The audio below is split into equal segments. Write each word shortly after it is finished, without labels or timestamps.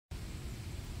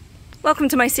Welcome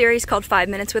to my series called 5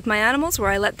 Minutes with My Animals,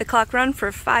 where I let the clock run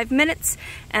for 5 minutes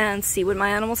and see what my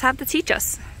animals have to teach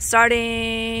us.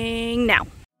 Starting now.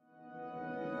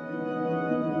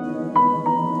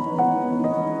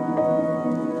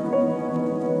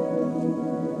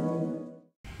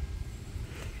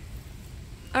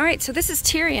 Alright, so this is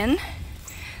Tyrion,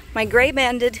 my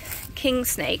gray-banded king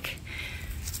snake.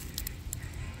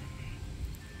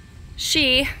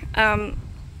 She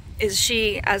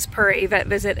as per a vet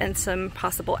visit and some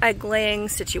possible egg-laying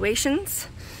situations.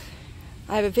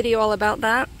 I have a video all about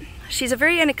that. She's a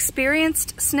very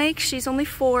inexperienced snake. She's only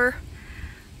 4,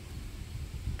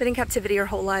 been in captivity her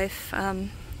whole life.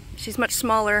 She's much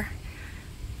smaller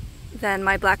than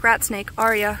my black rat snake,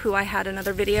 Arya, who I had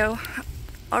another video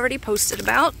already posted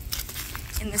about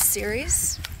in this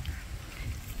series.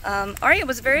 Arya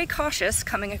was very cautious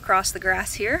coming across the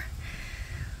grass here.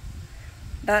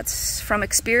 That's from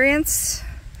experience.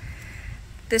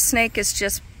 This snake is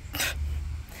just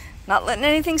not letting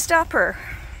anything stop her,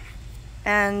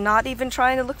 and not even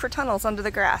trying to look for tunnels under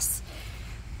the grass.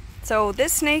 So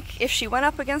this snake, if she went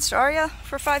up against Arya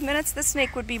for 5 minutes, this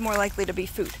snake would be more likely to be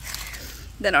food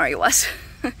than Arya was.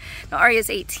 Now Arya's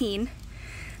 18.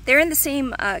 They're in the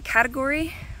same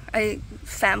category, a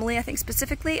family, I think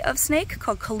specifically, of snake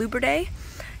called Colubridae.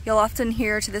 You'll often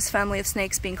hear to this family of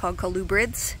snakes being called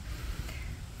colubrids.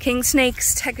 King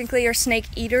snakes technically are snake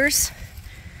eaters.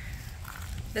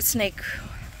 This snake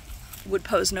would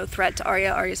pose no threat to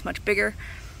Arya. Arya's much bigger.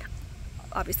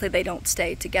 Obviously they don't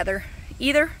stay together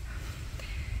either.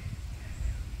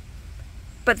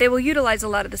 But they will utilize a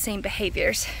lot of the same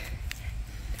behaviors.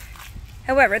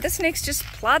 However, this snake's just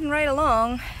plodding right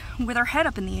along with her head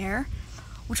up in the air,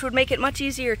 which would make it much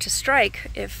easier to strike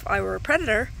if I were a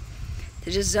predator, to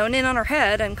just zone in on her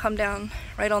head and come down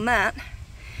right on that.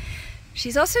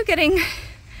 She's also getting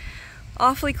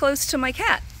awfully close to my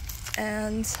cat,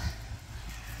 and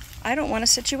I don't want a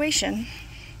situation.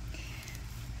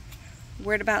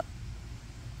 We're at about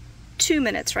 2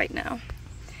 minutes right now.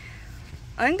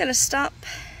 I'm gonna stop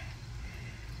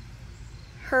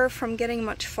her from getting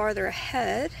much farther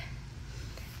ahead.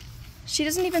 She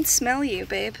doesn't even smell you,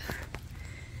 babe.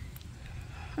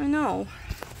 I know.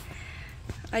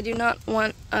 I do not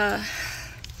want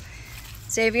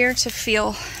Xavier to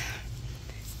feel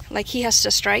like he has to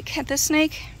strike at this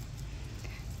snake.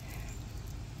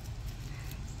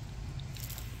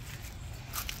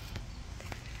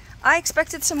 I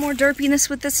expected some more derpiness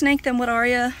with this snake than what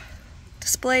Arya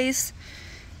displays.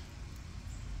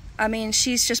 I mean,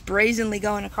 she's just brazenly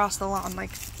going across the lawn,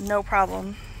 like, no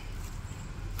problem.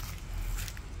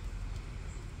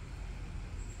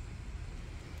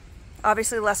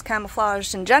 Obviously less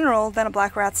camouflaged in general than a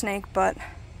black rat snake, but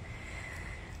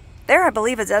they're, I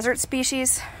believe, a desert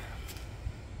species.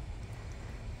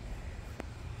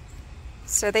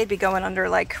 So they'd be going under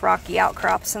like rocky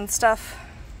outcrops and stuff.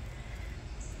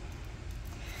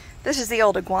 This is the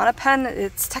old iguana pen.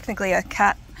 It's technically a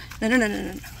cat. No.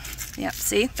 Yep,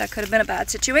 see, that could have been a bad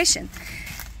situation.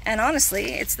 And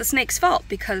honestly, it's the snake's fault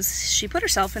because she put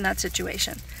herself in that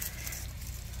situation.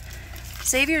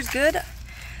 Xavier's good.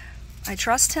 I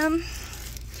trust him,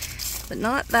 but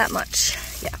not that much.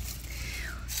 Yeah.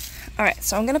 Alright,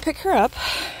 so I'm gonna pick her up.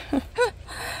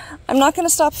 I'm not gonna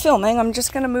stop filming, I'm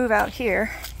just gonna move out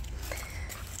here.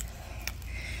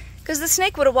 Because the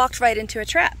snake would have walked right into a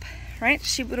trap, right?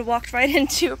 She would have walked right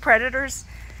into a predator's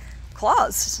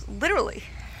claws, literally.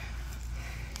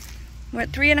 We're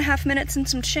at 3.5 minutes and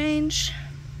some change.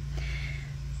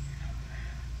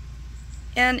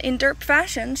 And in derp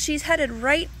fashion, she's headed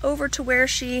right over to where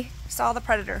she saw the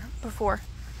predator before.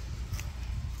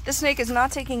 This snake is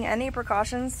not taking any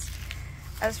precautions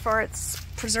as far as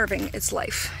preserving its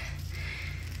life.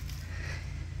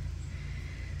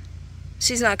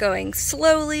 She's not going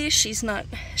slowly, she's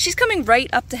coming right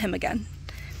up to him again.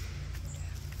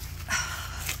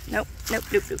 Nope.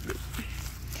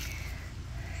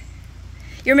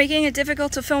 You're making it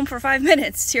difficult to film for 5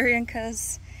 minutes, Tyrion,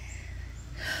 because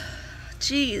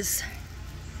jeez.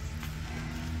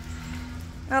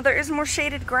 Now there is more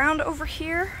shaded ground over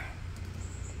here.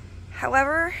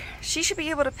 However, she should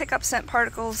be able to pick up scent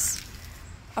particles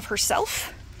of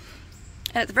herself.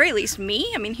 And at the very least,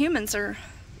 me. I mean, humans are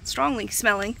strongly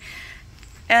smelling.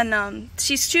 And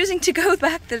she's choosing to go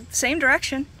back the same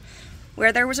direction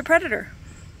where there was a predator.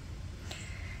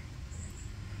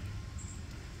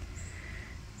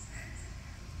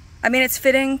 I mean, it's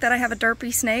fitting that I have a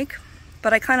derpy snake,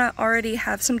 but I kind of already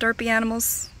have some derpy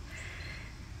animals.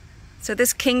 So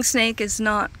this king snake is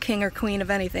not king or queen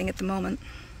of anything at the moment.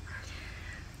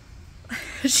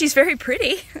 She's very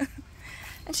pretty.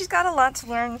 And she's got a lot to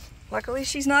learn Luckily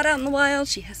she's not out in the wild.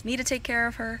 She has me to take care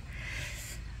of her.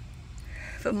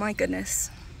 But my goodness.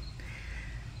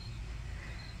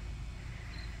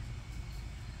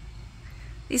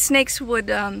 These snakes would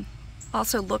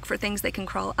also look for things they can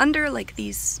crawl under, like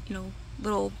these, you know,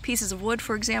 little pieces of wood,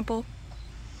 for example.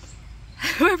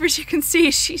 However, as you can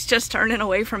see, she's just turning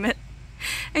away from it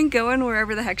and going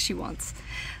wherever the heck she wants.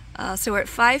 So we're at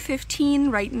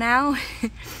 5:15 right now.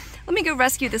 Let me go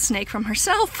rescue the snake from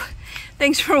herself.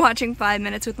 Thanks for watching 5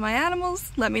 Minutes with My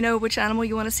Animals. Let me know which animal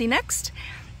you want to see next,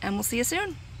 and we'll see you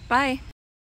soon. Bye.